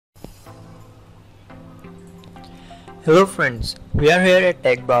Hello friends, we are here at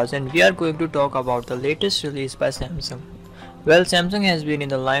TechBuzz and we are going to talk about the latest release by Samsung. Well, Samsung has been in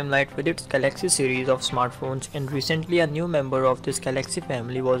the limelight with its Galaxy series of smartphones, and recently a new member of this Galaxy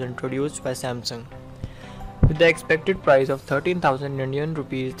family was introduced by Samsung. With the expected price of 13,000 Indian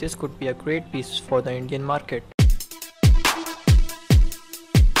rupees, this could be a great piece for the Indian market.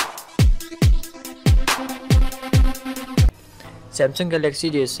 Samsung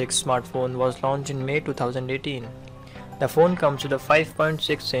Galaxy J6 smartphone was launched in May 2018. The phone comes with a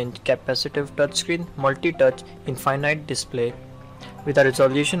 5.6-inch capacitive touchscreen multi-touch infinite display with a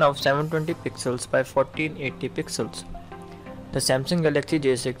resolution of 720 pixels by 1480 pixels. The Samsung Galaxy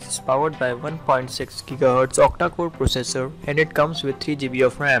J6 is powered by 1.6 GHz octa-core processor and it comes with 3 GB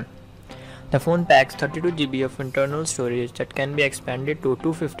of RAM. The phone packs 32 GB of internal storage that can be expanded to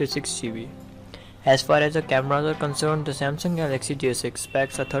 256 GB. As far as the cameras are concerned, the Samsung Galaxy J6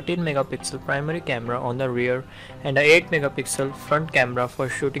 packs a 13 megapixel primary camera on the rear and a 8 megapixel front camera for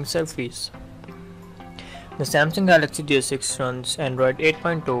shooting selfies. The Samsung Galaxy J6 runs Android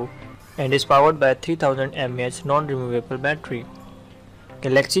 8.0 and is powered by a 3000 mAh non-removable battery.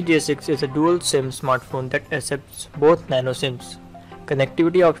 Galaxy J6 is a dual SIM smartphone that accepts both nano SIMs.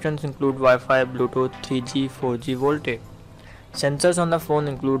 Connectivity options include Wi-Fi, Bluetooth, 3G, 4G, VoLTE. Sensors on the phone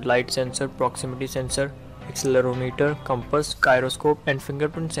include light sensor, proximity sensor, accelerometer, compass, gyroscope and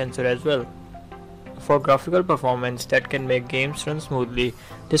fingerprint sensor as well. For graphical performance that can make games run smoothly,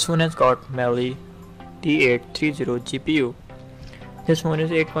 this phone has got Mali T830 GPU. This phone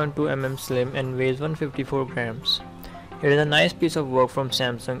is 8.2 mm slim and weighs 154 grams. It is a nice piece of work from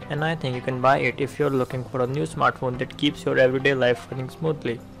Samsung and I think you can buy it if you are looking for a new smartphone that keeps your everyday life running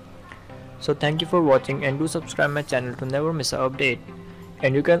smoothly. So thank you for watching and do subscribe my channel to never miss an update.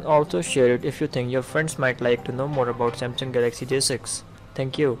 And you can also share it if you think your friends might like to know more about Samsung Galaxy J6.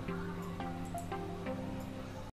 Thank you.